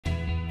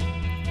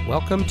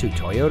Welcome to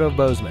Toyota of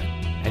Bozeman,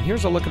 and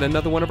here's a look at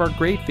another one of our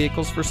great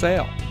vehicles for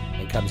sale.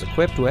 It comes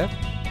equipped with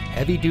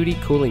heavy-duty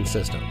cooling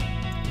system,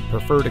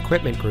 preferred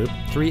equipment group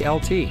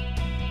 3LT,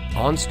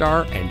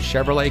 OnStar and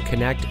Chevrolet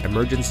Connect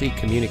emergency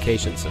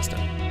communication system,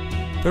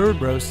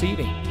 third row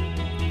seating,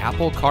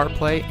 Apple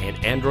CarPlay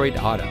and Android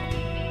Auto,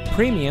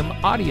 premium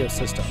audio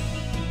system,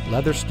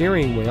 leather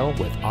steering wheel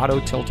with auto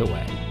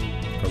tilt-away,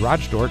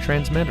 garage door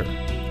transmitter,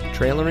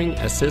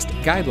 trailering assist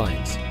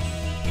guidelines,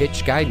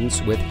 hitch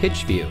guidance with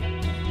hitch view,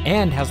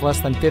 and has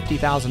less than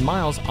 50,000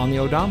 miles on the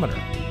odometer.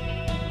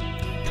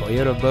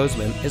 Toyota of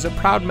Bozeman is a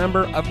proud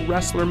member of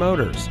Wrestler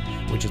Motors,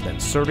 which has been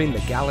serving the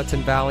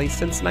Gallatin Valley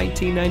since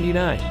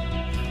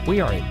 1999.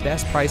 We are a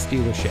best price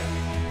dealership,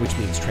 which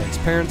means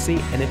transparency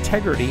and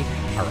integrity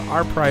are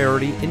our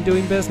priority in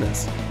doing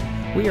business.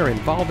 We are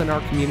involved in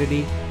our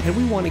community, and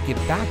we want to give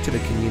back to the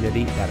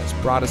community that has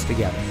brought us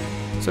together.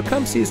 So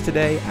come see us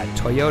today at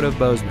Toyota of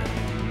Bozeman,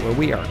 where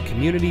we are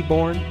community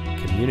born,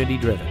 community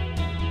driven.